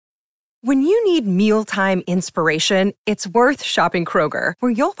When you need mealtime inspiration, it's worth shopping Kroger,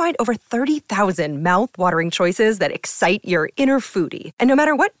 where you'll find over 30,000 mouth-watering choices that excite your inner foodie. And no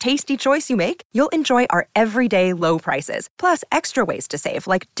matter what tasty choice you make, you'll enjoy our everyday low prices, plus extra ways to save,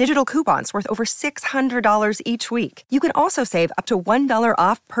 like digital coupons worth over $600 each week. You can also save up to $1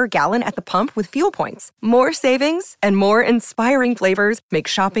 off per gallon at the pump with fuel points. More savings and more inspiring flavors make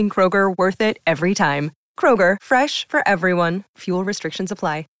shopping Kroger worth it every time. Kroger, fresh for everyone. Fuel restrictions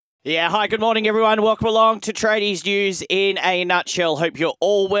apply. Yeah, hi, good morning, everyone. Welcome along to Tradies News in a nutshell. Hope you're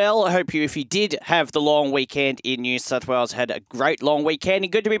all well. I hope you, if you did have the long weekend in New South Wales, had a great long weekend.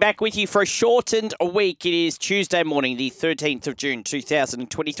 And good to be back with you for a shortened week. It is Tuesday morning, the 13th of June,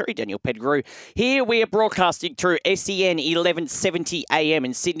 2023. Daniel Pettigrew here. We are broadcasting through SEN 1170 AM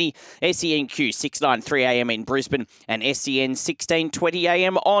in Sydney, SENQ 693 AM in Brisbane, and SEN 1620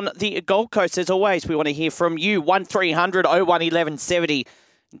 AM on the Gold Coast. As always, we want to hear from you. 1300 01 1170.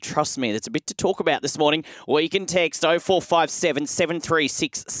 Trust me, there's a bit to talk about this morning. Or you can text 0457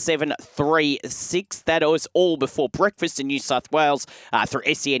 736 736. That was all before breakfast in New South Wales through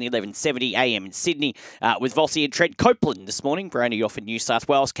SEN 1170 AM in Sydney with Vossi and Trent Copeland this morning. Brownie off in New South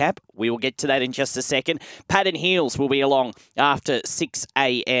Wales cap. We will get to that in just a second. Pat and Heels will be along after 6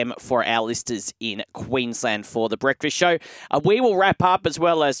 AM for our listeners in Queensland for the breakfast show. We will wrap up as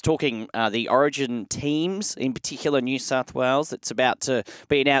well as talking the Origin teams, in particular New South Wales. It's about to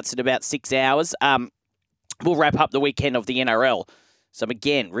be announced in about 6 hours. We'll wrap up the weekend of the NRL. Some,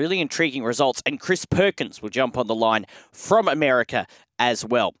 again, really intriguing results. And Chris Perkins will jump on the line from America as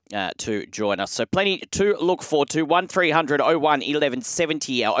well to join us. So plenty to look forward to. 1300 01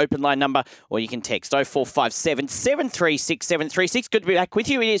 1170, our open line number, or you can text 0457 736 736. Good to be back with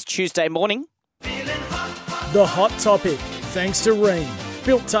you. It is Tuesday morning. The hot topic, thanks to Rheem.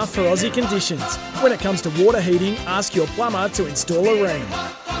 Built tough for Aussie conditions. When it comes to water heating, ask your plumber to install a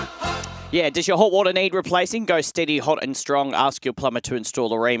Rheem. Yeah, does your hot water need replacing? Go steady, hot and strong. Ask your plumber to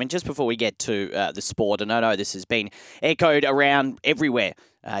install a Rheem. And just before we get to the sport, and I know this has been echoed around everywhere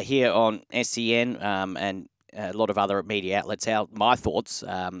here on SEN and a lot of other media outlets, my thoughts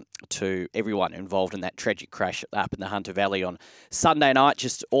to everyone involved in that tragic crash up in the Hunter Valley on Sunday night.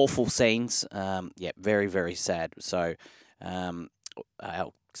 Just awful scenes. Very, very sad. So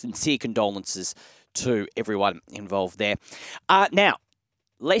our sincere condolences to everyone involved there. Now,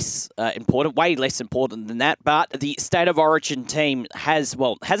 way less important than that, but the State of Origin team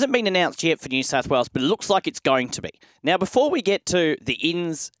hasn't been announced yet for New South Wales, but it looks like it's going to be. Now, before we get to the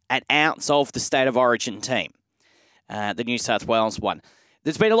ins and outs of the State of Origin team, the New South Wales one,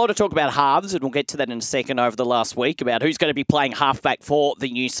 there's been a lot of talk about halves, and we'll get to that in a second over the last week, about who's going to be playing halfback for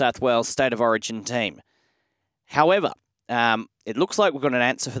the New South Wales State of Origin team. However, it looks like we've got an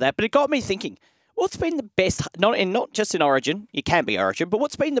answer for that, but it got me thinking, what's been the best, not just in Origin, it can be Origin, but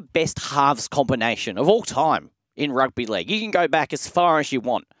what's been the best halves combination of all time in rugby league? You can go back as far as you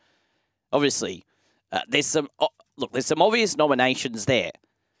want. Obviously, there's some obvious nominations there,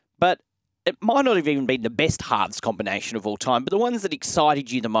 but it might not have even been the best halves combination of all time, but the ones that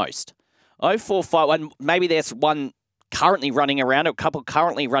excited you the most. 0451, maybe there's one currently running around, or a couple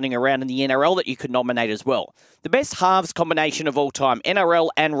currently running around in the NRL that you could nominate as well. The best halves combination of all time, NRL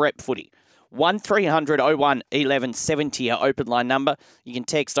and rep footy. 1300 01 1170, our open line number. You can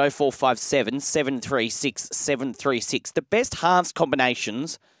text 0457 736 736. The best halves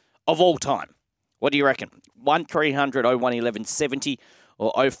combinations of all time. What do you reckon? 1300 01 1170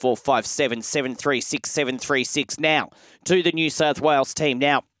 or 0457 736 736. Now, to the New South Wales team.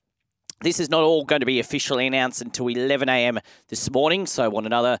 Now, this is not all going to be officially announced until 11 a.m. this morning, so I want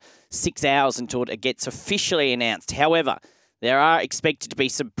another 6 hours until it gets officially announced. However, there are expected to be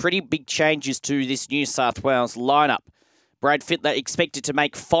some pretty big changes to this New South Wales lineup. Brad Fittler expected to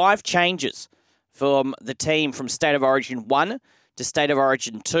make 5 changes from the team from State of Origin 1 to State of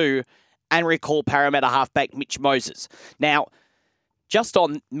Origin 2 and recall Parramatta halfback Mitch Moses. Now, just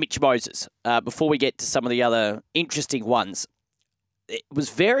on Mitch Moses, before we get to some of the other interesting ones, it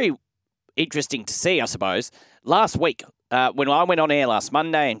was very interesting to see, I suppose, last week when I went on air last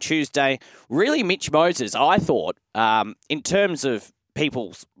Monday and Tuesday, really Mitch Moses, I thought, in terms of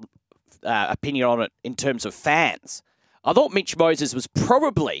people's opinion on it, in terms of fans, I thought Mitch Moses was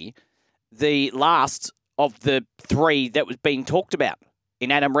probably the last of the 3 that was being talked about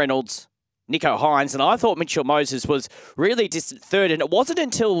in Adam Reynolds, Nicho Hynes, and I thought Mitchell Moses was really distant third, and it wasn't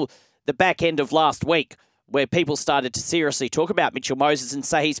until the back end of last week where people started to seriously talk about Mitchell Moses and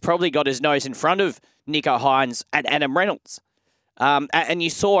say he's probably got his nose in front of Nicho Hynes and Adam Reynolds. And you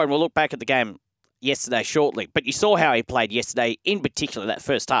saw, and we'll look back at the game yesterday shortly, but you saw how he played yesterday, in particular that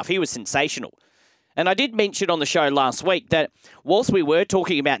first half. He was sensational. And I did mention on the show last week that whilst we were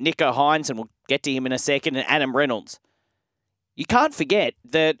talking about Nicho Hynes, and we'll get to him in a second, and Adam Reynolds, you can't forget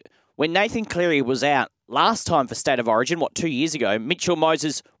that when Nathan Cleary was out last time for State of Origin, 2 years ago, Mitchell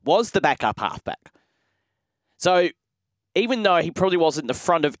Moses was the backup halfback. So even though he probably wasn't the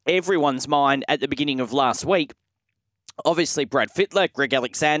front of everyone's mind at the beginning of last week, obviously Brad Fittler, Greg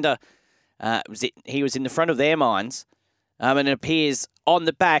Alexander, he was in the front of their minds, and it appears on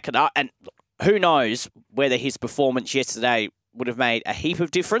the back, and who knows whether his performance yesterday would have made a heap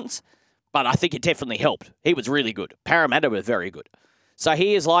of difference, but I think it definitely helped. He was really good. Parramatta were very good. So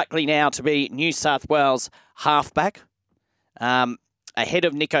he is likely now to be New South Wales halfback, ahead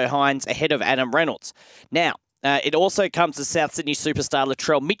of Nicho Hynes, ahead of Adam Reynolds. Now, it also comes as South Sydney superstar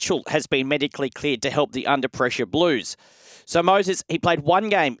Latrell Mitchell has been medically cleared to help the under-pressure Blues. So Moses, he played one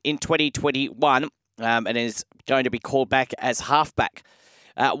game in 2021 and is going to be called back as halfback.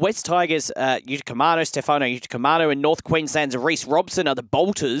 West Tigers, Stefano Uticamano, and North Queensland's Reece Robson are the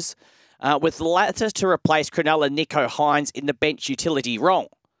bolters, with the latter to replace Cronulla Nicho Hynes in the bench utility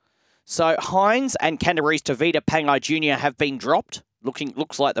role. So Hynes and Canterbury's Tavita Pangai Jr. have been dropped.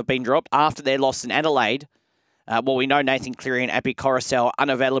 Looks like they've been dropped after their loss in Adelaide. We know Nathan Cleary and Api Coruscant are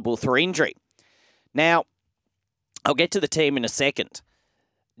unavailable through injury. Now, I'll get to the team in a second.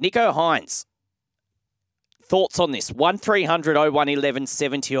 Nicho Hynes, thoughts on this? 1300 01 11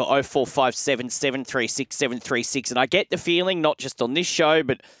 70 or 0457 736 736. And I get the feeling, not just on this show,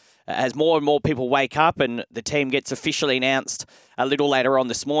 but as more and more people wake up and the team gets officially announced a little later on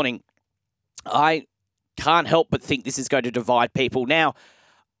this morning, I can't help but think this is going to divide people. Now,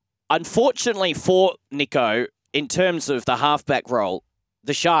 unfortunately for Nicho, in terms of the halfback role,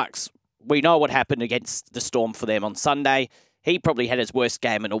 the Sharks, we know what happened against the Storm for them on Sunday. He probably had his worst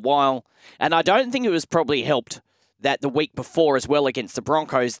game in a while. And I don't think it was probably helped that the week before as well against the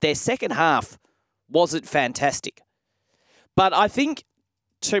Broncos, their second half wasn't fantastic. But I think,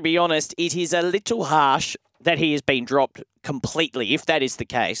 to be honest, it is a little harsh that he has been dropped completely, if that is the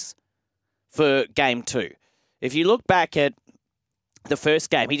case, for Game 2. If you look back at the first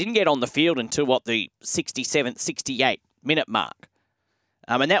game, he didn't get on the field until, the 67th, 68 minute mark.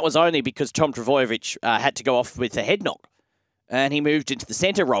 And that was only because Tom Trbojevic had to go off with a head knock. And he moved into the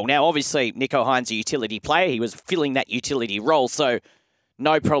centre role. Now, obviously, Nicho Hynes is a utility player. He was filling that utility role, so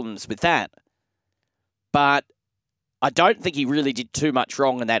no problems with that. But I don't think he really did too much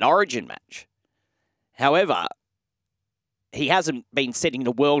wrong in that Origin match. However, he hasn't been setting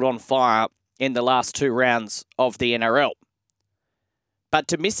the world on fire in the last 2 rounds of the NRL. But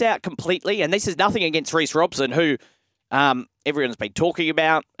to miss out completely, and this is nothing against Reece Robson, who everyone's been talking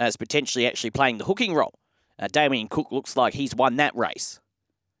about as potentially actually playing the hooking role. Damien Cook looks like he's won that race.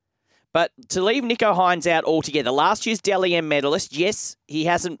 But to leave Nicho Hynes out altogether, last year's Dally M medalist, yes, he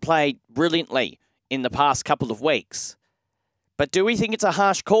hasn't played brilliantly in the past couple of weeks. But do we think it's a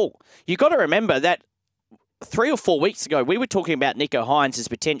harsh call? You've got to remember that 3 or 4 weeks ago, we were talking about Nicho Hynes as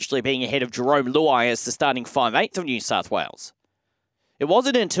potentially being ahead of Jerome Luai as the starting 5'8" of New South Wales. It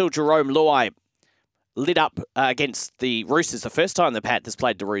wasn't until Jerome Luai lit up against the Roosters the first time the Panthers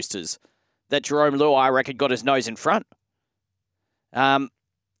played the Roosters that Jerome Luai, I reckon, got his nose in front. And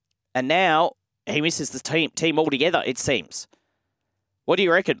now he misses the team altogether, it seems. What do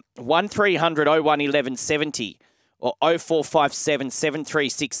you reckon? 1300 01 11 70 or 0457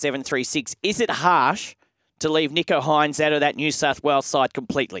 736 736. Is it harsh to leave Nicho Hynes out of that New South Wales side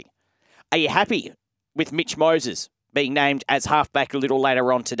completely? Are you happy with Mitch Moses being named as halfback a little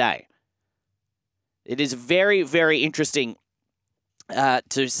later on today? It is very, very interesting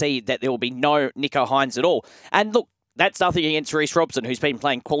to see that there will be no Nicho Hynes at all. And look, that's nothing against Reece Robson, who's been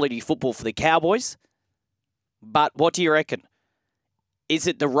playing quality football for the Cowboys. But what do you reckon? Is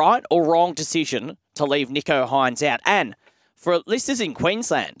it the right or wrong decision to leave Nicho Hynes out? And for listeners in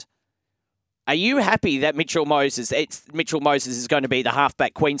Queensland, are you happy that Mitchell Moses is going to be the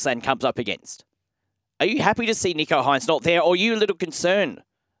halfback Queensland comes up against? Are you happy to see Nicho Hynes not there, or are you a little concerned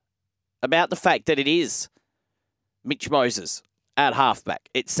about the fact that it is Mitch Moses at halfback,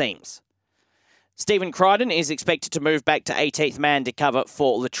 it seems? Stephen Crichton is expected to move back to 18th man to cover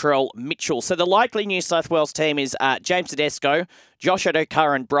for Latrell Mitchell. So the likely New South Wales team is James Tedesco, Josh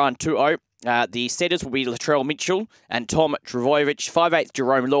Adokar and Brian Tu'o. The setters will be Latrell Mitchell and Tom Trbojevic. 5'8"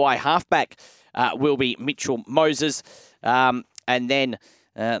 Jerome Luai. Halfback will be Mitchell Moses. And then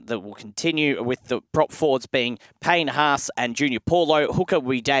that will continue with the prop forwards being Payne Haas and Junior Paulo. Hooker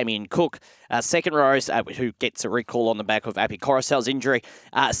will be Damien Cook. Second rows, who gets a recall on the back of Api Coruscant's injury.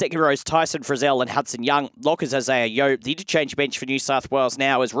 Second rows, Tyson Frizzell and Hudson Young. Lockers, Isaiah Yeo. The interchange bench for New South Wales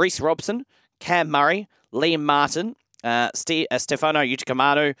now is Reece Robson, Cam Murray, Liam Martin, Stefano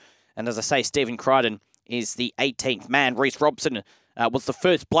Uticamano, And as I say, Stephen Crichton is the 18th man. Reece Robson was the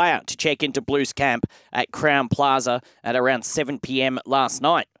first player to check into Blues camp at Crown Plaza at around 7 p.m. last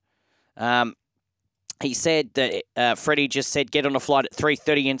night. He said that Freddie just said, get on a flight at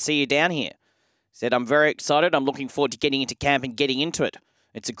 3:30 and see you down here. He said, I'm very excited. I'm looking forward to getting into camp and getting into it.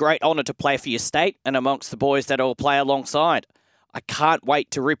 It's a great honour to play for your state and amongst the boys that I'll play alongside. I can't wait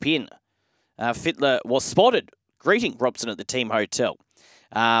to rip in. Fittler was spotted greeting Robson at the team hotel.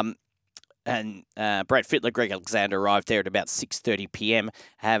 And Brad Fittler, Greg Alexander arrived there at about 6:30 p.m,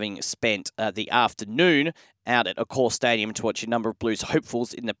 having spent the afternoon out at Accor Stadium to watch a number of Blues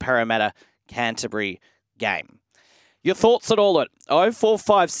hopefuls in the Parramatta-Canterbury game. Your thoughts at all at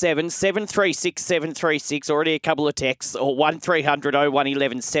 0457 736 736, already a couple of texts, or 1300 01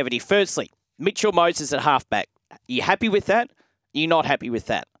 1170. Firstly, Mitchell Moses at halfback. Are you happy with that? Are you not happy with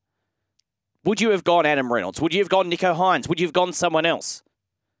that? Would you have gone Adam Reynolds? Would you have gone Nicho Hynes? Would you have gone someone else?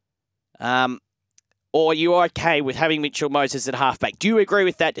 Or are you okay with having Mitchell Moses at halfback? Do you agree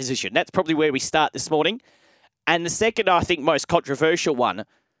with that decision? That's probably where we start this morning. And the second, I think, most controversial one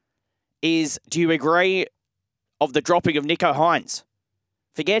is, do you agree of the dropping of Nicho Hynes?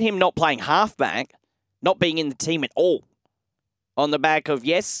 Forget him not playing halfback, not being in the team at all. On the back of,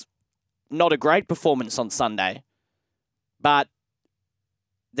 yes, not a great performance on Sunday, but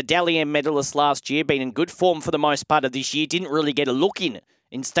the Dally M medalist last year, been in good form for the most part of this year, didn't really get a look in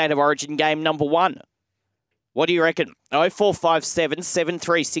State of Origin game number 1. What do you reckon? 0457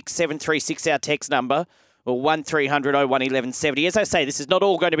 736 736, our text number, or 1300 01 1170. As I say, this is not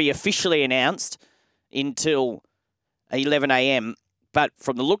all going to be officially announced until 11 a.m, but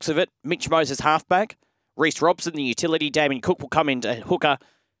from the looks of it, Mitch Moses halfback, Reece Robson the utility, Damien Cook will come into hooker,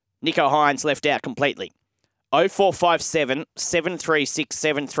 Nicho Hynes left out completely. 0457 736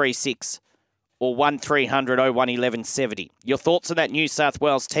 736 or 1300 01 1170. Your thoughts on that New South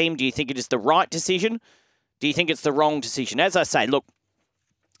Wales team? Do you think it is the right decision? Do you think it's the wrong decision? As I say, look,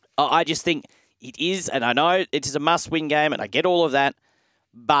 I just think it is, and I know it is a must-win game, and I get all of that,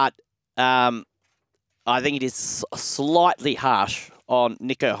 but I think it is slightly harsh on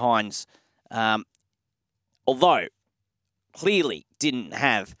Nicho Hynes, although clearly didn't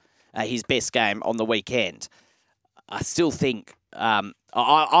have his best game on the weekend. I still think I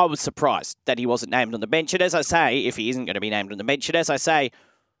was surprised that he wasn't named on the bench. And as I say, if he isn't going to be named on the bench, and as I say,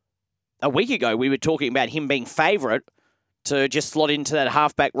 a week ago we were talking about him being favourite to just slot into that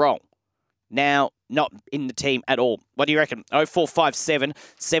halfback role. Now, not in the team at all. What do you reckon? 0457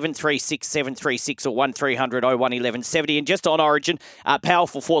 736 736 or 1300 01 1170. And just on Origin,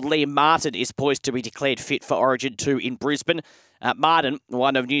 powerful forward Liam Martin is poised to be declared fit for Origin 2 in Brisbane. Martin,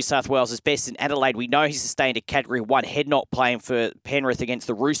 one of New South Wales' best in Adelaide. We know he sustained a Category 1 head knock playing for Penrith against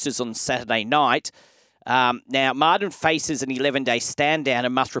the Roosters on Saturday night. Now, Martin faces an 11-day stand down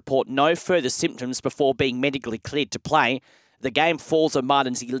and must report no further symptoms before being medically cleared to play. The game falls on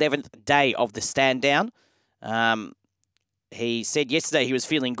Martin's 11th day of the stand down. He said yesterday he was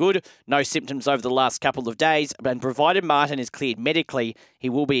feeling good, no symptoms over the last couple of days, and provided Martin is cleared medically, he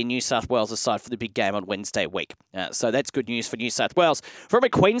will be in New South Wales' side for the big game on Wednesday week. So that's good news for New South Wales. From a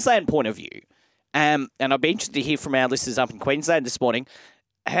Queensland point of view, and I'd be interested to hear from our listeners up in Queensland this morning,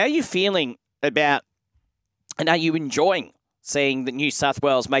 how are you feeling about, and are you enjoying seeing that New South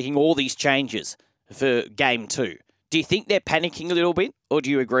Wales making all these changes for Game 2? Do you think they're panicking a little bit, or do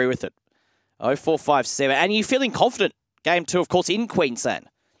you agree with it? 0457. And are you feeling confident? Game 2, of course, in Queensland.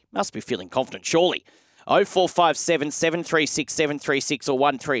 Must be feeling confident, surely. 0457 736 736 or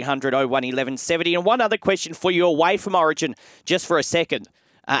 1300 01 1170. And one other question for you away from Origin, just for a second.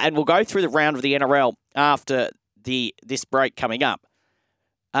 And we'll go through the round of the NRL after this break coming up.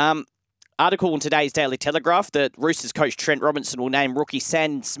 Article in today's Daily Telegraph that Roosters coach Trent Robinson will name rookie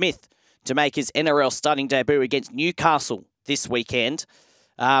Sandon Smith to make his NRL starting debut against Newcastle this weekend.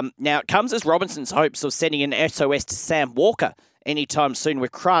 Now, it comes as Robinson's hopes of sending an SOS to Sam Walker anytime soon were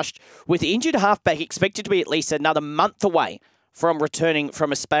crushed, with the injured halfback expected to be at least another month away from returning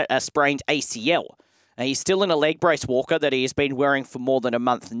from a sprained ACL. He's still in a leg brace, Walker, that he has been wearing for more than a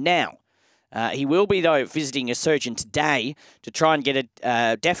month now. He will be, though, visiting a surgeon today to try and get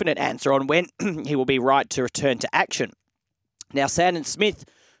a definite answer on when he will be right to return to action. Now, Sandon Smith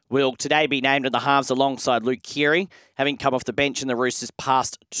will today be named in the halves alongside Luke Keary, having come off the bench in the Roosters'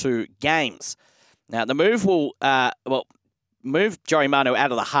 past 2 games. Now, the move will move Joey Manu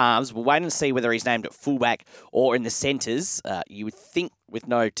out of the halves. We'll wait and see whether he's named at fullback or in the centres. You would think with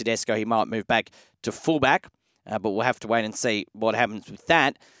no Tedesco he might move back to fullback, but we'll have to wait and see what happens with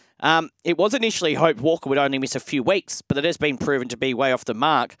that. It was initially hoped Walker would only miss a few weeks, but it has been proven to be way off the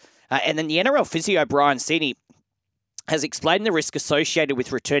mark. And then the NRL physio, Brian Sini, has explained the risk associated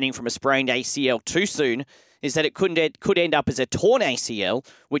with returning from a sprained ACL too soon is that it could end up as a torn ACL,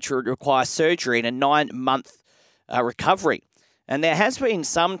 which would require surgery and a 9-month recovery. And there has been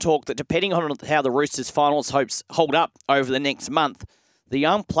some talk that depending on how the Roosters' finals hopes hold up over the next month, the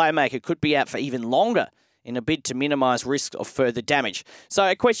young playmaker could be out for even longer in a bid to minimise risk of further damage. So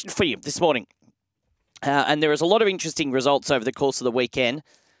a question for you this morning, and there is a lot of interesting results over the course of the weekend.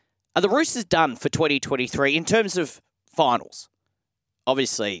 Are the Roosters done for 2023 in terms of finals?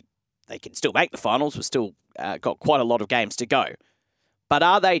 Obviously, they can still make the finals. We've still got quite a lot of games to go. But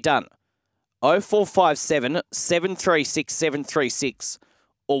are they done? 0457 736 736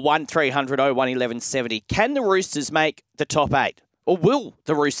 or 1300 01 1170. Can the Roosters make the top 8? Or will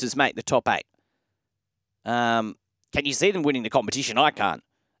the Roosters make the top 8? Can you see them winning the competition? I can't.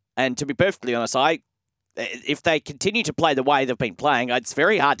 And to be perfectly honest, if they continue to play the way they've been playing, it's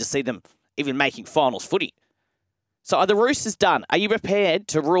very hard to see them even making finals footy. So are the Roosters done? Are you prepared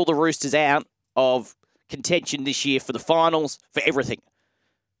to rule the Roosters out of contention this year for the finals, for everything?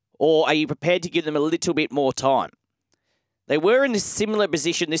 Or are you prepared to give them a little bit more time? They were in a similar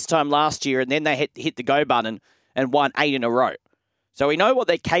position this time last year, and then they hit the go button and won 8 in a row. So we know what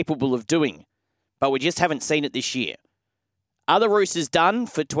they're capable of doing, but we just haven't seen it this year. Are the Roosters done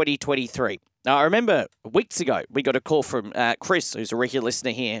for 2023? Now, I remember weeks ago, we got a call from Chris, who's a regular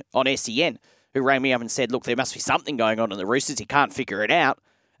listener here on SEN, who rang me up and said, look, there must be something going on in the Roosters. He can't figure it out.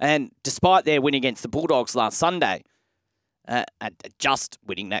 And despite their win against the Bulldogs last Sunday, just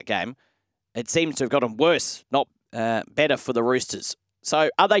winning that game, it seems to have gotten worse, not better for the Roosters. So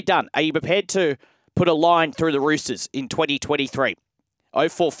are they done? Are you prepared to put a line through the Roosters in 2023?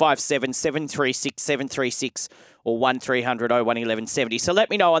 0457 736 736 or 1300 01 1170. So let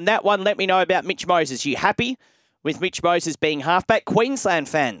me know on that one. Let me know about Mitch Moses. You happy with Mitch Moses being halfback? Queensland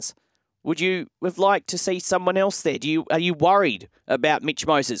fans, would you have liked to see someone else there? Are you worried about Mitch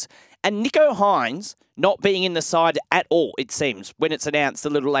Moses? And Nico Hines not being in the side at all, it seems, when it's announced a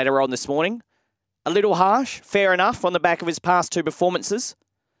little later on this morning. A little harsh, fair enough, on the back of his past 2 performances.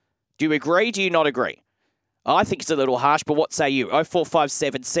 Do you agree? Do you not agree? I think it's a little harsh, but what say you?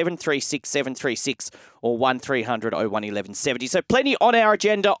 0457 736 736 or 1300 01 1170. So plenty on our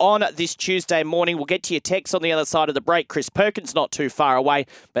agenda on this Tuesday morning. We'll get to your texts on the other side of the break. Chris Perkins not too far away,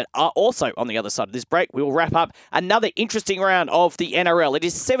 but also on the other side of this break, we will wrap up another interesting round of the NRL. It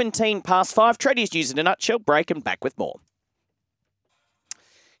is 17 past 5. Tradies news in a nutshell. Break and back with more.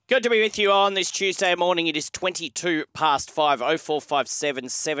 Good to be with you on this Tuesday morning. It is 22 past 5. 0457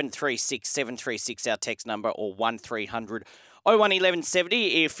 736 736, our text number, or 1300 01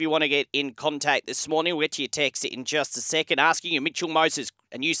 1170. If you want to get in contact this morning, we'll get to your text in just a second. Asking you, Mitchell Moses,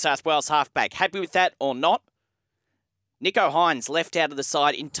 a New South Wales halfback, happy with that or not? Nico Hines left out of the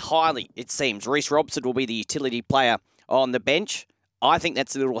side entirely, it seems. Reece Robson will be the utility player on the bench. I think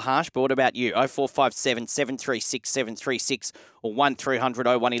that's a little harsh, but what about you? 0457 736 736 or 1300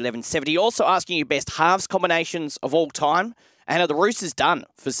 01 1170. Also asking you best halves combinations of all time. And are the Roosters done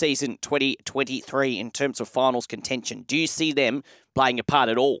for season 2023 in terms of finals contention? Do you see them playing a part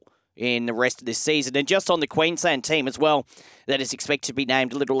at all in the rest of this season? And just on the Queensland team as well, that is expected to be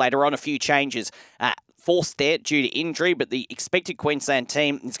named a little later on, a few changes. Forced there due to injury, but the expected Queensland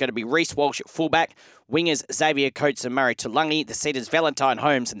team is going to be Reece Walsh at fullback, wingers Xavier Coates and Murray Taulagi, the setters Valentine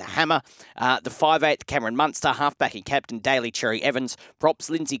Holmes and the Hammer, the 5'8", Cameron Munster, halfback and captain Daly Cherry Evans, props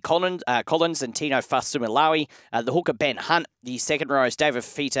Lindsay Collins and Tino Fasumilawi, the hooker Ben Hunt, the second rows David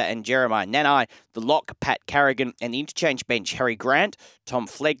Fifita and Jeremiah Nanai, the lock Pat Carrigan, and the interchange bench Harry Grant, Tom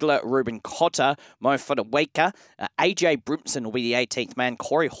Flegler, Ruben Cotter, Mo Fotuaika, AJ Brimson will be the 18th man,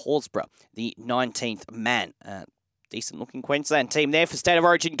 Corey Horsburgh, the 19th man. Decent-looking Queensland team there for State of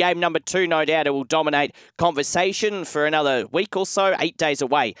Origin game number 2. No doubt it will dominate conversation for another week or so, 8 days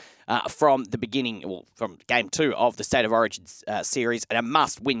away from the beginning, well, from game 2 of the State of Origin series, and a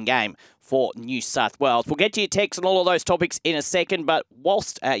must-win game for New South Wales. We'll get to your texts on all of those topics in a second, but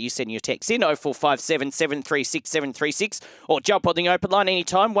whilst you send your texts in, 0457 736 736, or jump on the open line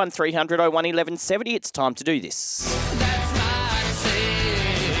anytime, 1300 01 1170, it's time to do this.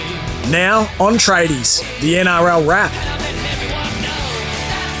 Now on Tradies, the NRL wrap.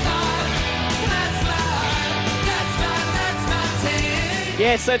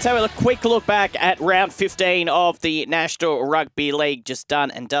 Yes, let's have a quick look back at round 15 of the National Rugby League. Just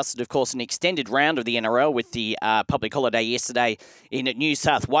done and dusted, of course, an extended round of the NRL with the public holiday yesterday in New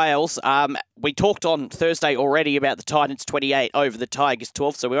South Wales. We talked on Thursday already about the Titans 28 over the Tigers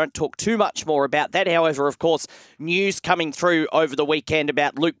 12, so we won't talk too much more about that. However, of course, news coming through over the weekend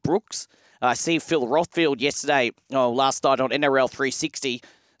about Luke Brooks. I see Phil Rothfield last night on NRL 360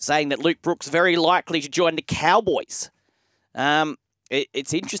 saying that Luke Brooks very likely to join the Cowboys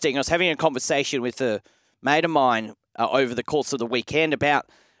It's interesting. I was having a conversation with a mate of mine over the course of the weekend about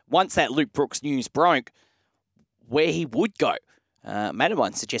once that Luke Brooks news broke, where he would go. Mate of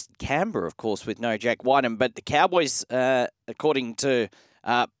mine suggested Canberra, of course, with no Jack Whiten, but the Cowboys, according to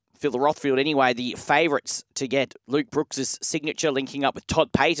Phil Rothfield anyway, the favourites to get Luke Brooks' signature linking up with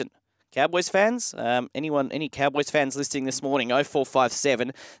Todd Payton. Cowboys fans? Any Cowboys fans listening this morning?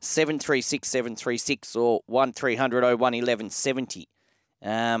 0457 736 736 or 1300 01 1170.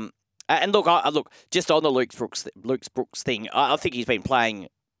 And look, just on the Luke Brooks thing, I think he's been playing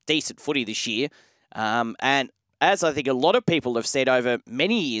decent footy this year. And as I think a lot of people have said over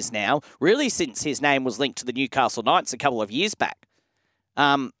many years now, really since his name was linked to the Newcastle Knights a couple of years back.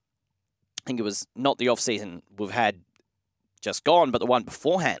 I think it was not the off-season we've had just gone, but the one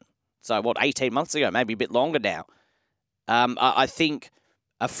beforehand. So, 18 months ago, maybe a bit longer now. I think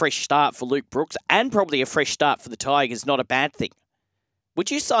a fresh start for Luke Brooks and probably a fresh start for the Tigers is not a bad thing. Would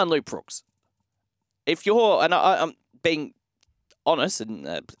you sign Luke Brooks? If you're, and I'm being honest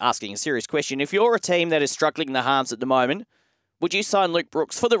and asking a serious question, if you're a team that is struggling in the halves at the moment, would you sign Luke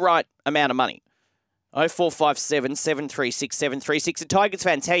Brooks for the right amount of money? 0457 736 736. And Tigers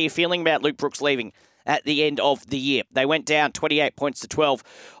fans, how are you feeling about Luke Brooks leaving at the end of the year? They went down 28 points to 12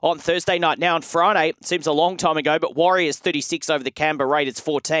 on Thursday night. Now on Friday, seems a long time ago, but Warriors 36 over the Canberra Raiders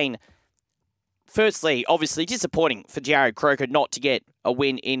 14. Firstly, obviously disappointing for Jared Croker not to get a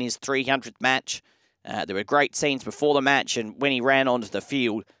win in his 300th match. There were great scenes before the match and when he ran onto the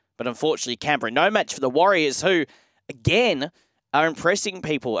field. But unfortunately, Canberra, no match for the Warriors, who, again, are impressing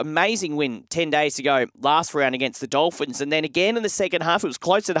people. Amazing win 10 days ago, last round against the Dolphins. And then again in the second half, it was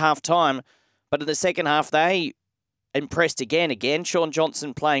close at half-time. But in the second half, they impressed again. Again, Sean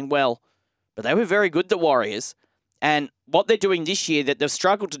Johnson playing well. But they were very good, the Warriors. And what they're doing this year that they've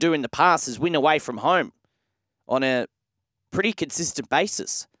struggled to do in the past is win away from home on a pretty consistent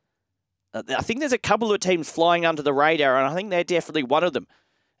basis. I think there's a couple of teams flying under the radar, and I think they're definitely one of them.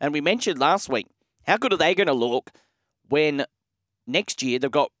 And we mentioned last week, how good are they going to look when next year they've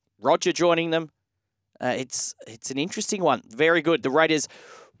got Roger joining them? It's an interesting one. Very good. The Raiders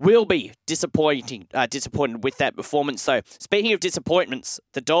will be disappointed with that performance. So, speaking of disappointments,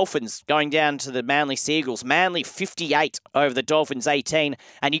 the Dolphins going down to the Manly Seagulls. Manly 58 over the Dolphins 18.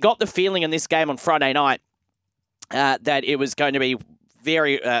 And you got the feeling in this game on Friday night that it was going to be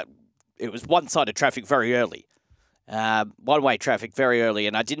it was one-sided traffic very early. One-way traffic very early.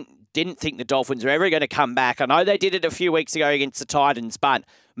 And I didn't think the Dolphins were ever going to come back. I know they did it a few weeks ago against the Titans, but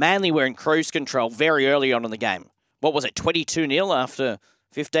Manly were in cruise control very early on in the game. What was it, 22-0 after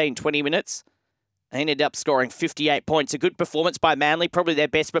 15, 20 minutes? They ended up scoring 58 points. A good performance by Manly, probably their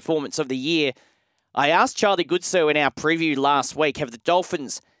best performance of the year. I asked Charlie Goodsir in our preview last week, have the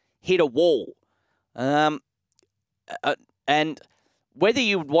Dolphins hit a wall? And whether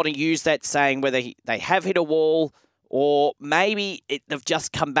you would want to use that saying, whether they have hit a wall or maybe they've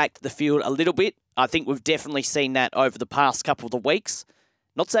just come back to the field a little bit. I think we've definitely seen that over the past couple of weeks.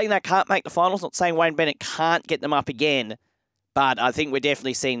 Not saying they can't make the finals, not saying Wayne Bennett can't get them up again, but I think we're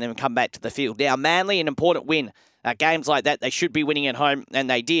definitely seeing them come back to the field. Now, Manly, an important win. Games like that, they should be winning at home, and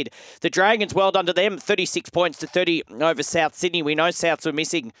they did. The Dragons, well done to them, 36 points to 30 over South Sydney. We know Souths were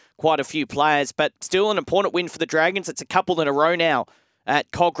missing quite a few players, but still an important win for the Dragons. It's a couple in a row now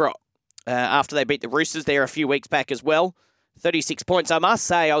at Cogra after they beat the Roosters there a few weeks back as well. 36 points. I must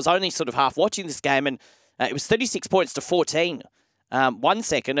say, I was only sort of half watching this game, and it was 36 points to 14 1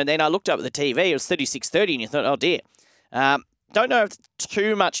 second, and then I looked up at the TV, it was 36-30, and you thought, oh dear. Don't know if it's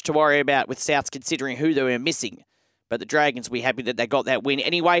too much to worry about with Souths considering who they were missing. But the Dragons will be happy that they got that win.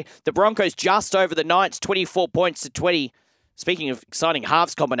 Anyway, the Broncos just over the Knights, 24 points to 20. Speaking of exciting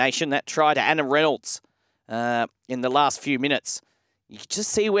halves combination, that try to Anna Reynolds in the last few minutes. You can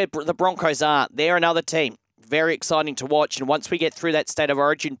just see where the Broncos are. They're another team. Very exciting to watch. And once we get through that State of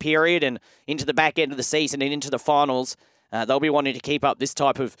Origin period and into the back end of the season and into the finals, they'll be wanting to keep up this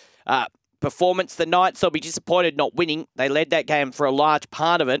type of performance. The Knights, they'll be disappointed not winning. They led that game for a large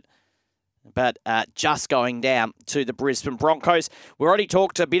part of it, but just going down to the Brisbane Broncos. We already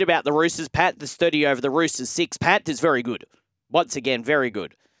talked a bit about the Roosters. Panthers 30 over the Roosters 6. Panthers very good. Once again, very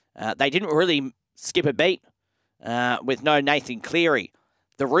good. They didn't really skip a beat with no Nathan Cleary.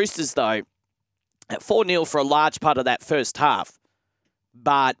 The Roosters, though, at 4-0 for a large part of that first half.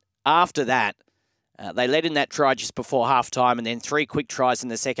 But after that, they led in that try just before halftime and then 3 quick tries in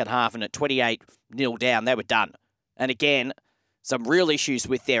the second half, and at 28-0 down, they were done. And again, some real issues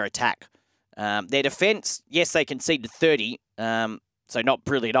with their attack. Their defence, yes, they conceded 30, so not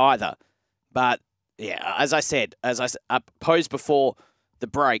brilliant either. But, yeah, as I said, posed before the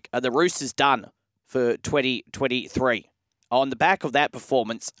break, the Roosters done for 2023. on the back of that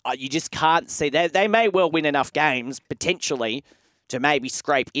performance, you just can't see that. They may well win enough games, potentially, to maybe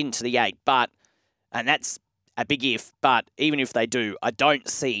scrape into the 8. And that's a big if, but even if they do, I don't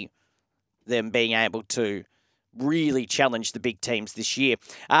see them being able to really challenge the big teams this year.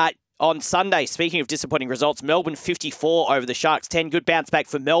 On Sunday, speaking of disappointing results, Melbourne 54 over the Sharks 10. Good bounce back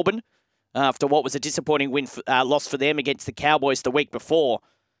for Melbourne after what was a disappointing loss for them against the Cowboys the week before.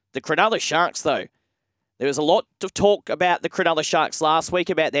 The Cronulla Sharks, though, there was a lot of talk about the Cronulla Sharks last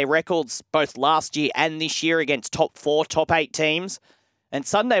week, about their records both last year and this year against top 4, top 8 teams. And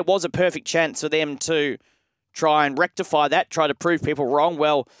Sunday was a perfect chance for them to try and rectify that, try to prove people wrong.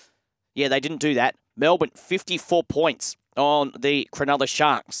 Well, yeah, they didn't do that. Melbourne, 54 points on the Cronulla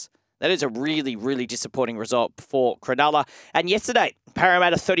Sharks. That is a really, really disappointing result for Cronulla. And yesterday,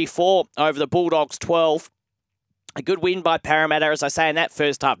 Parramatta 34 over the Bulldogs 12. A good win by Parramatta, as I say, in that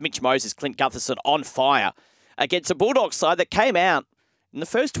first half. Mitch Moses, Clint Gutherson on fire against a Bulldogs side that came out in the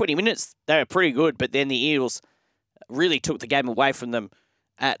first 20 minutes. They were pretty good, but then the Eels really took the game away from them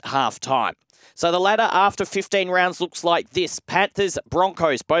at half-time. So the ladder after 15 rounds looks like this. Panthers,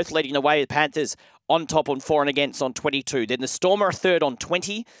 Broncos, both leading the way. The Panthers on top on 4 and against on 22. Then the Storm are third on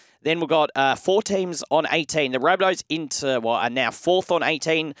 20. Then we've got 4 teams on 18. The Rabbitohs are now 4th on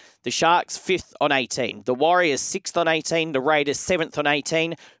 18. The Sharks 5th on 18. The Warriors 6th on 18. The Raiders 7th on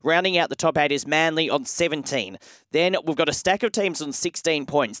 18. Rounding out the top 8 is Manly on 17. Then we've got a stack of teams on 16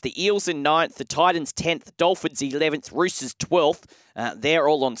 points. The Eels in 9th. The Titans 10th. Dolphins 11th. Roosters 12th. They're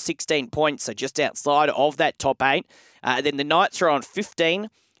all on 16 points, so just outside of that top 8. Then the Knights are on 15.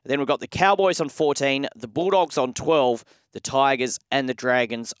 Then we've got the Cowboys on 14. The Bulldogs on 12. The Tigers and the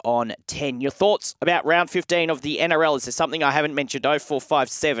Dragons on 10. Your thoughts about round 15 of the NRL? Is there something I haven't mentioned?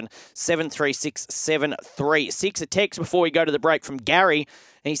 0457 736 736. A text before we go to the break from Gary.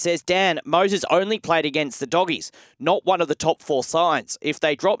 And he says, Dan, Moses only played against the Doggies, not one of the top 4 sides. If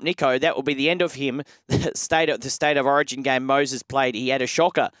they drop Nico, that will be the end of him. The State of Origin game Moses played, he had a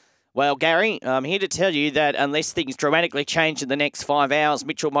shocker. Well, Gary, I'm here to tell you that unless things dramatically change in the next 5 hours,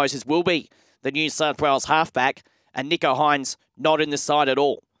 Mitchell Moses will be the New South Wales halfback, and Nico Hines not in the side at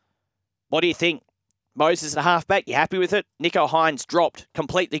all. What do you think? Moses at halfback, you happy with it? Nico Hines dropped,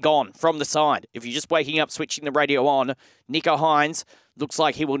 completely gone from the side. If you're just waking up, switching the radio on, Nico Hines looks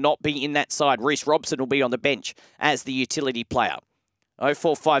like he will not be in that side. Reece Robson will be on the bench as the utility player.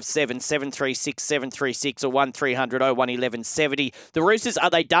 0457 736 736 or 1300 01 1170. The Roosters, are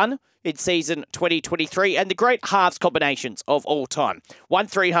they done in season 2023? And the great halves combinations of all time.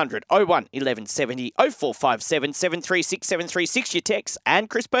 1300 01 1170 0457 736 736. Your text, and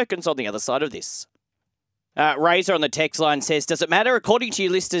Chris Perkins on the other side of this. Razor on the text line says, does it matter? According to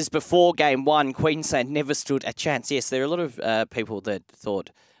your listers before Game 1, Queensland never stood a chance. Yes, there are a lot of people that thought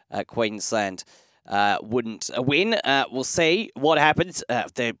Queensland wouldn't win. We'll see what happens.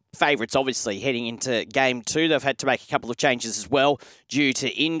 They're favourites, obviously, heading into Game 2. They've had to make a couple of changes as well due to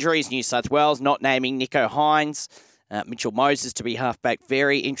injuries. New South Wales not naming Nico Hines. Mitchell Moses to be halfback.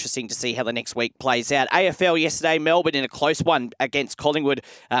 Very interesting to see how the next week plays out. AFL yesterday, Melbourne in a close one against Collingwood.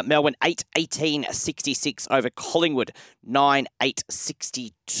 Melbourne 8-18-66 over Collingwood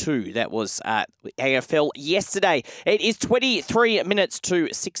 9-8-62. That was AFL yesterday. It is 23 minutes to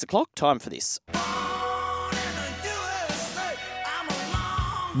 6 o'clock. Time for this.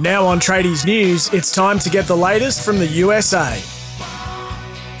 Now on Tradies News, it's time to get the latest from the USA.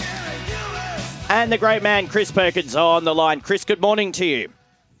 And the great man, Chris Perkins, on the line. Chris, good morning to you.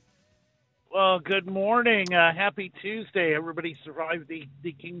 Well, good morning. Happy Tuesday. Everybody survived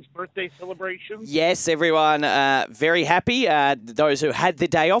the King's birthday celebrations? Yes, everyone very happy. Those who had the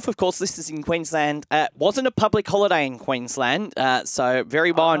day off, of course, this is in Queensland. Wasn't a public holiday in Queensland, so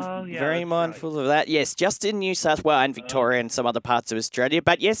very mindful of that. Yes, just in New South Wales and Victoria and some other parts of Australia.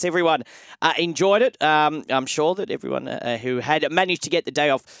 But yes, everyone enjoyed it. I'm sure that everyone who had managed to get the day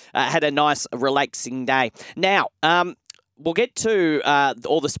off had a nice, relaxing day. Now, we'll get to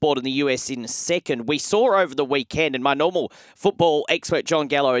all the sport in the US in a second. We saw over the weekend, and my normal football expert, John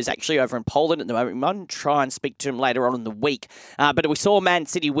Gallo, is actually over in Poland at the moment. We might try and speak to him later on in the week. But we saw Man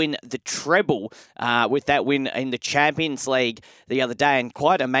City win the treble with that win in the Champions League the other day. And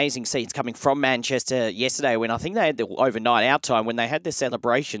quite amazing scenes coming from Manchester yesterday when I think they had the overnight out time when they had their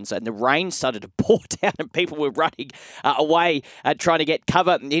celebrations and the rain started to pour down and people were running away trying to get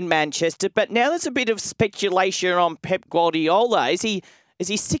cover in Manchester. But now there's a bit of speculation on Pep Guardiola. Is he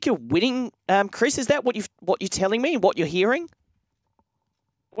sick of winning, Chris? Is that what you're telling me? What you're hearing?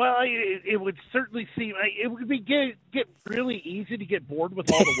 Well, it would certainly seem it would be get really easy to get bored with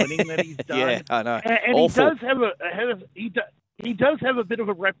all the winning that he's done. Yeah, I know. And he does have a bit of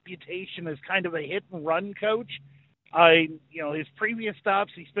a reputation as kind of a hit and run coach. His previous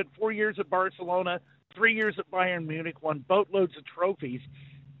stops, he spent 4 years at Barcelona, 3 years at Bayern Munich, won boatloads of trophies.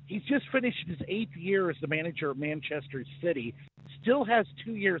 He's just finished his 8th year as the manager of Manchester City. Still has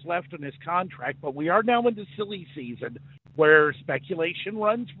 2 years left on his contract, but we are now into silly season where speculation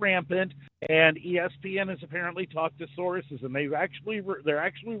runs rampant, and ESPN has apparently talked to sources, and they're actually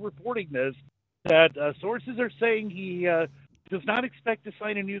reporting this, that sources are saying he does not expect to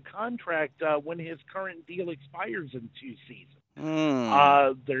sign a new contract when his current deal expires in 2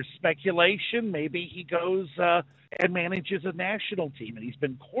 seasons. There's speculation maybe he goes and manages a national team, and he's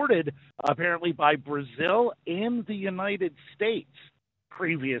been courted apparently by Brazil and the United States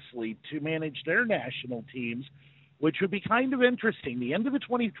previously to manage their national teams, which would be kind of interesting. The end of the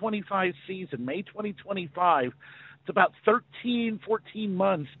 2025 season, May 2025, it's about 13, 14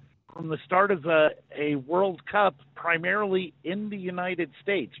 months from the start of a World Cup, primarily in the United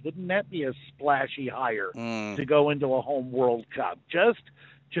States. Wouldn't that be a splashy hire to go into a home World Cup? Just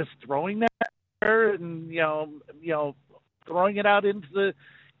throwing that there and throwing it out into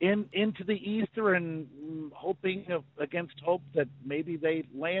the ether and hoping against hope that maybe they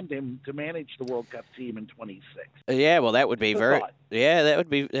land him to manage the World Cup team in 26. Yeah, well, that would be that would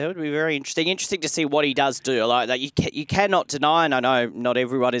be very interesting. Interesting to see what he does do. Like that, you cannot deny, and I know not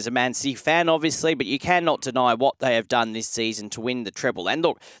everyone is a Man City fan, obviously, but you cannot deny what they have done this season to win the treble. And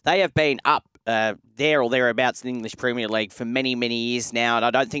look, they have been up there or thereabouts in the English Premier League for many, many years now, and I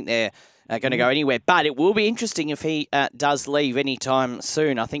don't think they're going to go anywhere. But it will be interesting if he does leave anytime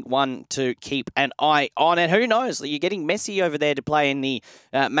soon. I think one to keep an eye on. And who knows? You're getting Messi over there to play in the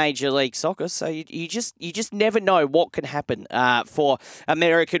Major League Soccer, so you just never know what can happen for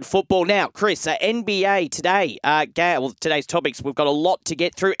American football. Now, Chris, NBA today. Today's topics, we've got a lot to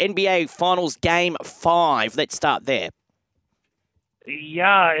get through. NBA Finals Game 5. Let's start there.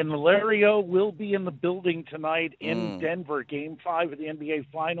 Yeah, and Lario will be in the building tonight in Denver. Game 5 of the NBA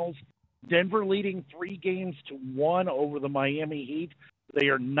Finals. Denver leading 3-1 over the Miami Heat. They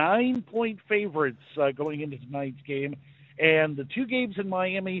are 9-point favorites going into tonight's game. And the 2 games in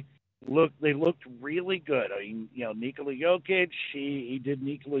Miami looked really good. I mean, Nikola Jokic, he did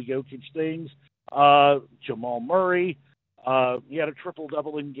Nikola Jokic things. Jamal Murray, he had a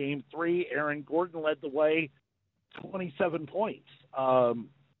triple-double in Game 3. Aaron Gordon led the way, 27 points.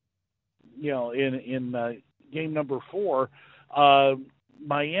 In game number 4,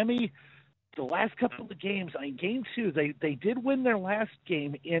 Miami, the last couple of games, Game 2, they did win their last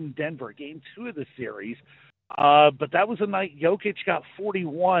game in Denver, Game 2 of the series, but that was a night Jokic got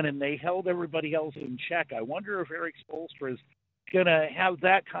 41, and they held everybody else in check. I wonder if Eric Spoelstra is going to have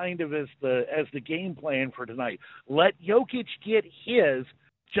that kind of as the game plan for tonight. Let Jokic get his,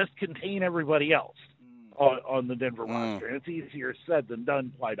 just contain everybody else on the Denver roster. And it's easier said than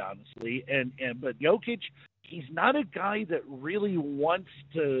done, quite honestly. But Jokic, he's not a guy that really wants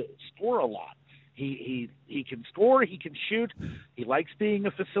to score a lot. He can score, he can shoot, he likes being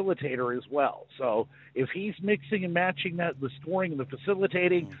a facilitator as well. So if he's mixing and matching the scoring and the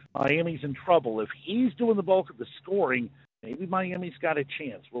facilitating, Miami's in trouble. If he's doing the bulk of the scoring, maybe Miami's got a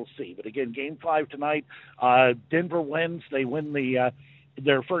chance. We'll see. But again, Game 5 tonight, Denver wins. They win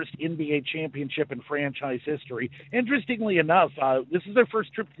their first NBA championship in franchise history. Interestingly enough, this is their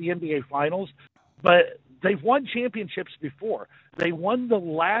first trip to the NBA Finals, but they've won championships before. They won the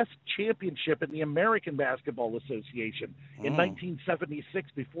last championship in the American Basketball Association in 1976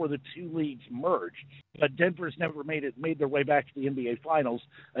 before the 2 leagues merged. But Denver's never made their way back to the NBA Finals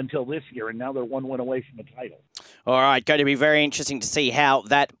until this year, and now they're 1 win away from the title. All right, going to be very interesting to see how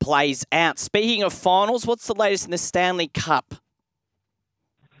that plays out. Speaking of finals, what's the latest in the Stanley Cup?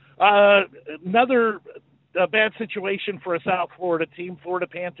 Another bad situation for a South Florida team. Florida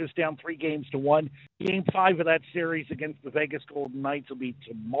Panthers down 3-1. Game 5 of that series against the Vegas Golden Knights will be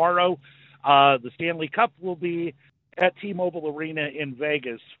tomorrow. The Stanley Cup will be at T-Mobile Arena in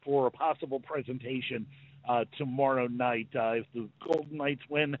Vegas for a possible presentation tomorrow night. If the Golden Knights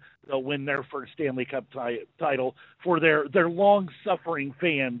win, they'll win their first Stanley Cup title for their long-suffering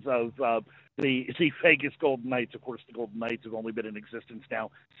fans of the Vegas Golden Knights. Of course, the Golden Knights have only been in existence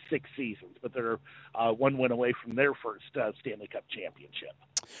now 6 seasons, but they're 1 win away from their first Stanley Cup championship.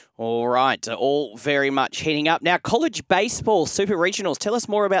 All right, all very much heating up. Now, college baseball, Super Regionals. Tell us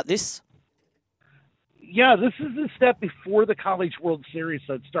more about this. Yeah, this is the step before the College World Series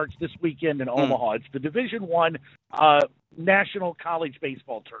that starts this weekend in Omaha. It's the Division I National College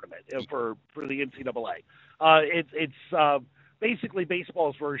Baseball Tournament for the NCAA. It's basically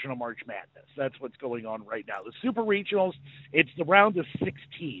baseball's version of March Madness. That's what's going on right now. The Super Regionals, it's the round of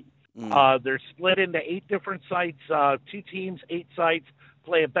 16. They're split into 8 different sites, 2 teams, 8 sites,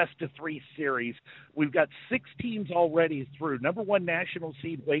 play a best-of-3 series. We've got 6 teams already through. Number 1 national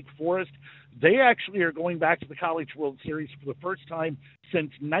seed, Wake Forest. They actually are going back to the College World Series for the first time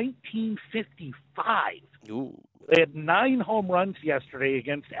since 1955. Ooh. They had 9 home runs yesterday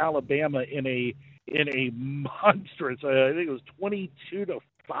against Alabama in a monstrous, I think it was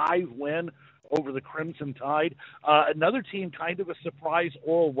 22-5 win over the Crimson Tide. Another team, kind of a surprise,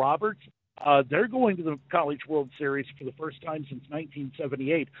 Oral Roberts. They're going to the College World Series for the first time since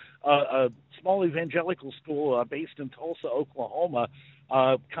 1978. A small evangelical school based in Tulsa, Oklahoma.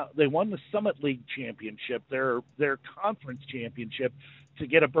 They won the Summit League championship, their conference championship, to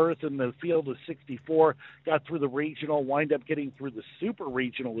get a berth in the field of 64. Got through the regional, wind up getting through the super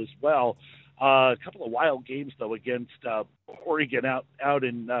regional as well. A couple of wild games, though, against Oregon out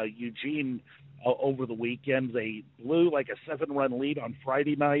in Eugene over the weekend. They blew like a 7-run lead on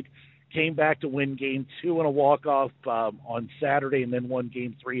Friday night, came back to win Game 2 in a walk-off on Saturday, and then won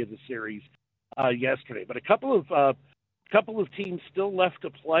Game 3 of the series yesterday. But a couple of teams still left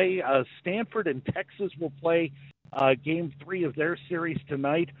to play. Stanford and Texas will play Game 3 of their series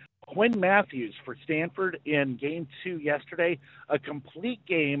tonight. Quinn Matthews for Stanford in Game 2 yesterday, a complete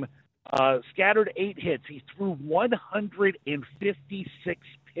game, scattered 8 hits. He threw 156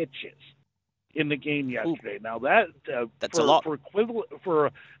 pitches in the game yesterday. Ooh. Now that's a lot for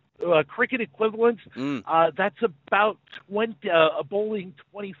cricket equivalent. That's about bowling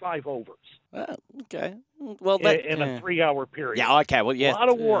 25 overs. Oh, okay. Well, in a 3-hour period. Yeah. Okay. Well, yeah. A lot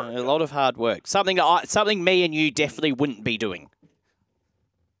of work. A lot of hard work. Something me and you definitely wouldn't be doing.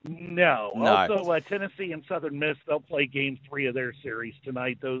 No. Also, Tennessee and Southern Miss, they'll play Game 3 of their series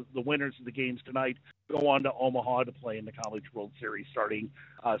tonight. The winners of the games tonight go on to Omaha to play in the College World Series starting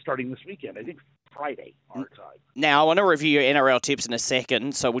this weekend. I think Friday, our time. Now, I want to review your NRL tips in a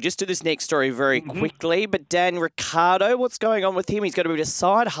second, so we'll just do this next story very quickly. But Dan Ricciardo, what's going on with him? He's got a bit of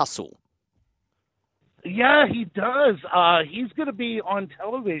side hustle. Yeah, he does. He's going to be on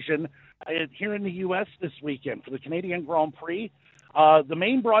television here in the U.S. this weekend for the Canadian Grand Prix. The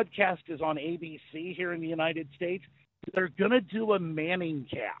main broadcast is on ABC here in the United States. They're going to do a Manning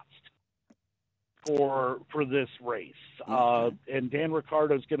cast for this race. And Dan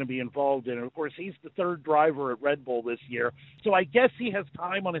Ricciardo's going to be involved in it. Of course, he's the 3rd driver at Red Bull this year, so I guess he has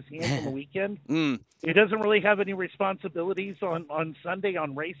time on his hands on the weekend. He doesn't really have any responsibilities on Sunday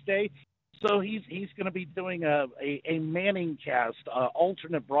on race day, so he's going to be doing a Manning cast,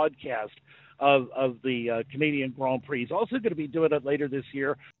 alternate broadcast of the Canadian Grand Prix. He's also going to be doing it later this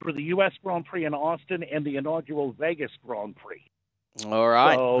year for the U.S. Grand Prix in Austin and the inaugural Vegas Grand Prix. All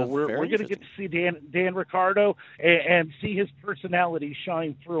right. So we're going to get to see Dan Ricciardo and see his personality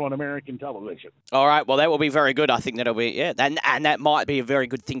shine through on American television. All right. Well, that will be very good. I think that'll be, yeah. And that might be a very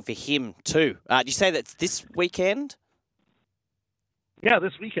good thing for him, too. Did you say that's this weekend? Yeah,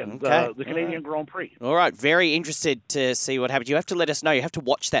 this weekend, okay. The Canadian Grand Prix. All right, very interested to see what happens. You have to let us know. You have to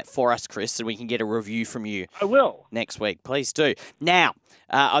watch that for us, Chris, and we can get a review from you. I will. Next week. Please do. Now,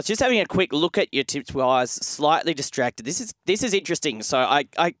 I was just having a quick look at your tips while I was slightly distracted. This is interesting. So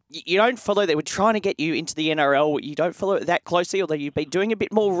you don't follow that. We're trying to get you into the NRL. You don't follow it that closely, although you've been doing a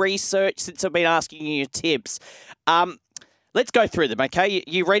bit more research since I've been asking you your tips. Let's go through them, okay?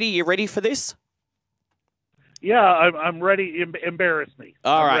 You ready? You ready for this? Yeah, I'm ready. Embarrass me.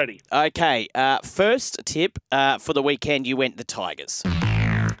 All right. Ready. Okay. First tip for the weekend, you went the Tigers.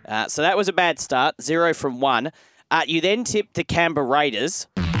 So that was a bad start, 0 from 1. You then tipped the Canberra Raiders.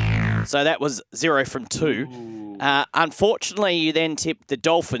 So that was 0 from 2. Unfortunately, you then tipped the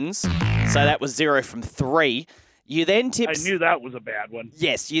Dolphins. So that was 0 from 3. You then tipped... I knew that was a bad one.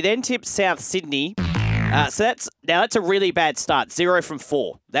 Yes. You then tipped South Sydney. So that's a really bad start, 0 from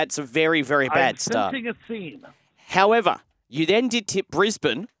 4. That's a very, very bad start. I'm sensing a theme. However, you then did tip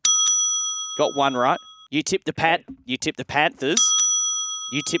Brisbane, got 1 right. You tipped the Panthers,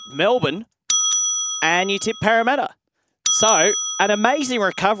 you tipped Melbourne, and you tipped Parramatta. So an amazing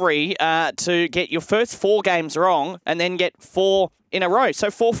recovery to get your first 4 games wrong and then get 4 in a row.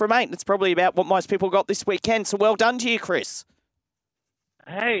 So 4 from 8. That's probably about what most people got this weekend. So well done to you, Chris.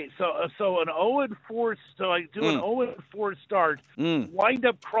 Hey, so an 0-4. So I do an 0-4 start. Wind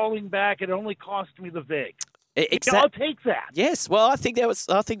up crawling back. It only cost me the vig. I'll take that. Yes, well, I think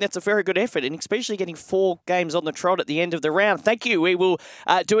that's a very good effort, and especially getting 4 games on the trot at the end of the round. Thank you. We will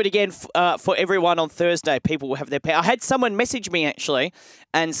do it again for everyone on Thursday. People will have their pay. I had someone message me actually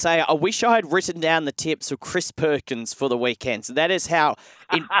and say, I wish I had written down the tips of Chris Perkins for the weekend. So that is how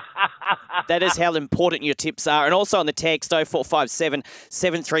important your tips are. And also on the text 0457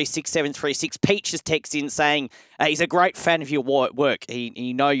 736 736, Peach has texted in saying he's a great fan of your work.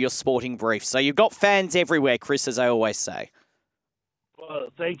 He know your sporting brief. So you've got fans everywhere, Chris, as I always say.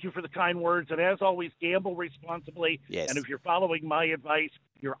 Thank you for the kind words. And as always, gamble responsibly. Yes. And if you're following my advice,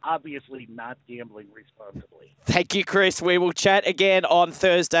 you're obviously not gambling responsibly. Thank you, Chris. We will chat again on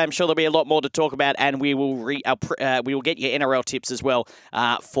Thursday. I'm sure there'll be a lot more to talk about, and we will we will get your NRL tips as well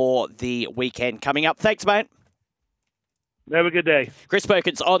for the weekend coming up. Thanks, mate. Have a good day. Chris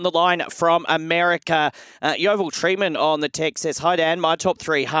Perkins on the line from America. Yeovil Treatment on the text says, "Hi, Dan. My top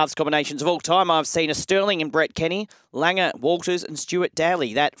 3 halves combinations of all time. I've seen a Sterling and Brett Kenny, Langer, Walters and Stuart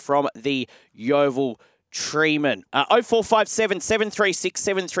Daly." That from the Yeovil Treatment. 0457 736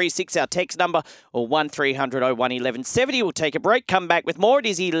 736, our text number, or 1300 01 1170. We'll take a break, come back with more. It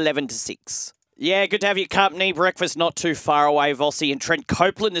is 11 to 6. Yeah, good to have your company. Breakfast not too far away. Vossi and Trent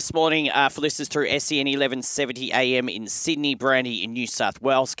Copeland this morning for listeners through SEN 1170 AM in Sydney, Brandy in New South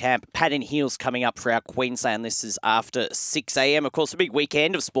Wales camp. Pat and Heels coming up for our Queensland listeners after 6 AM. Of course, a big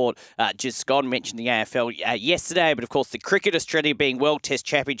weekend of sport just gone. Mentioned the AFL yesterday, but of course the Cricket Australia being World Test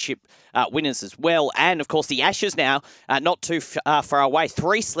Championship winners as well. And of course the Ashes now not too far away.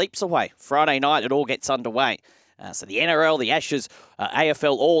 3 sleeps away. Friday night it all gets underway. So the NRL, the Ashes,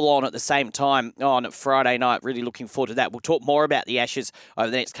 AFL all on at the same time on Friday night. Really looking forward to that. We'll talk more about the Ashes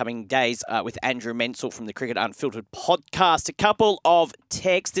over the next coming days with Andrew Mensel from the Cricket Unfiltered podcast. A couple of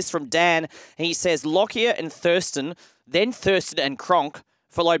texts. This from Dan. He says, Lockyer and Thurston, then Thurston and Cronk,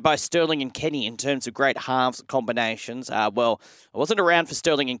 followed by Sterling and Kenny in terms of great halves combinations. Well, I wasn't around for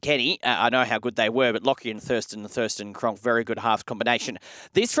Sterling and Kenny. I know how good they were, but Lockyer and Thurston and Cronk, very good halves combination.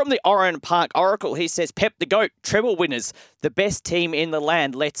 This from the Orion Park Oracle. He says, Pep the GOAT, treble winners, the best team in the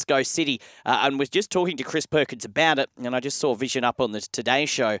land, let's go City. And was just talking to Chris Perkins about it, and I just saw a vision up on the Today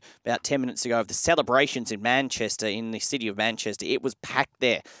Show about 10 minutes ago of the celebrations in Manchester, in the city of Manchester. It was packed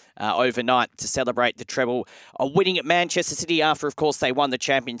there overnight to celebrate the treble winning at Manchester City after, of course, they won the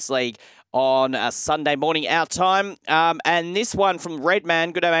Champions League on Sunday morning our time. And this one from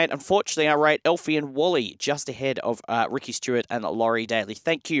Redman, good day, mate. Unfortunately, I rate Elfie and Wally just ahead of Ricky Stewart and Laurie Daly.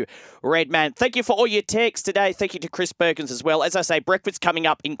 Thank you, Redman. Thank you for all your texts today. Thank you to Chris Perkins as well. As I say, breakfast coming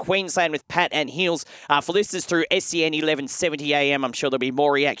up in Queensland with Pat and Heels. For listeners through SEN 1170 AM, I'm sure there'll be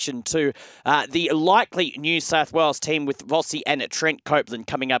more reaction to the likely New South Wales team with Vossi and Trent Copeland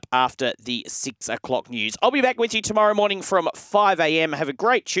coming up after the 6 o'clock news. I'll be back with you tomorrow morning from 5 AM. Have a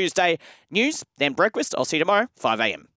great Tuesday. News, then breakfast. I'll see you tomorrow, 5 AM.